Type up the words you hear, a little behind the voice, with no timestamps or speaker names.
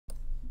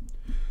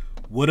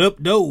What up,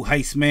 though?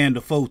 Heist man,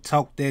 the foe,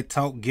 talk that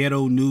talk,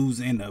 ghetto news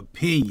and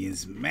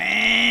opinions.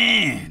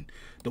 Man,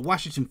 the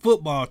Washington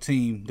football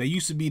team, they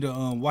used to be the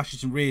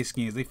Washington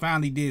Redskins. They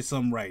finally did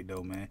something right,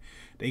 though, man.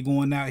 They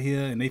going out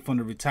here and they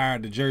finna retire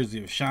the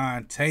jersey of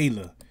Sean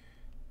Taylor.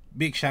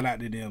 Big shout out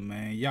to them,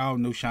 man. Y'all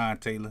know Sean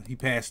Taylor. He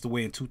passed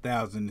away in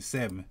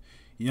 2007.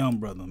 Young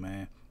brother,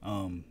 man.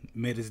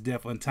 Met his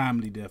death,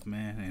 untimely death,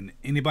 man. And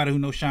anybody who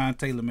knows Sean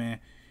Taylor,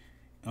 man,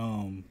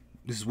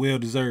 this is well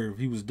deserved.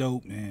 He was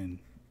dope, and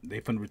they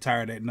finna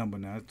retire that number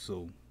now.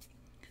 So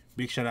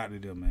big shout out to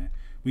them, man.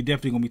 We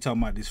definitely gonna be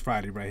talking about this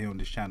Friday right here on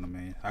this channel,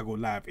 man. I go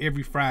live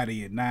every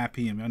Friday at 9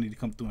 p.m. Y'all need to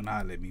come through and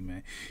holler at me,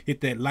 man.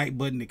 Hit that like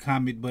button, the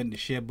comment button, the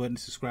share button, the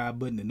subscribe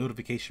button, the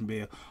notification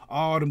bell.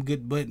 All them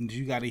good buttons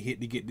you gotta hit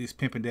to get this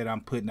pimping that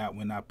I'm putting out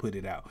when I put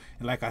it out.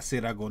 And like I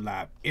said, I go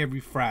live every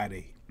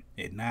Friday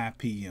at 9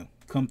 p.m.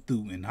 Come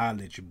through and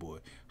holler at your boy.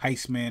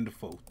 Heist man the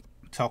foe.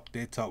 Talk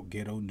that talk,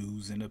 ghetto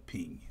news and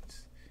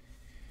opinions.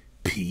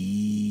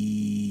 Peace.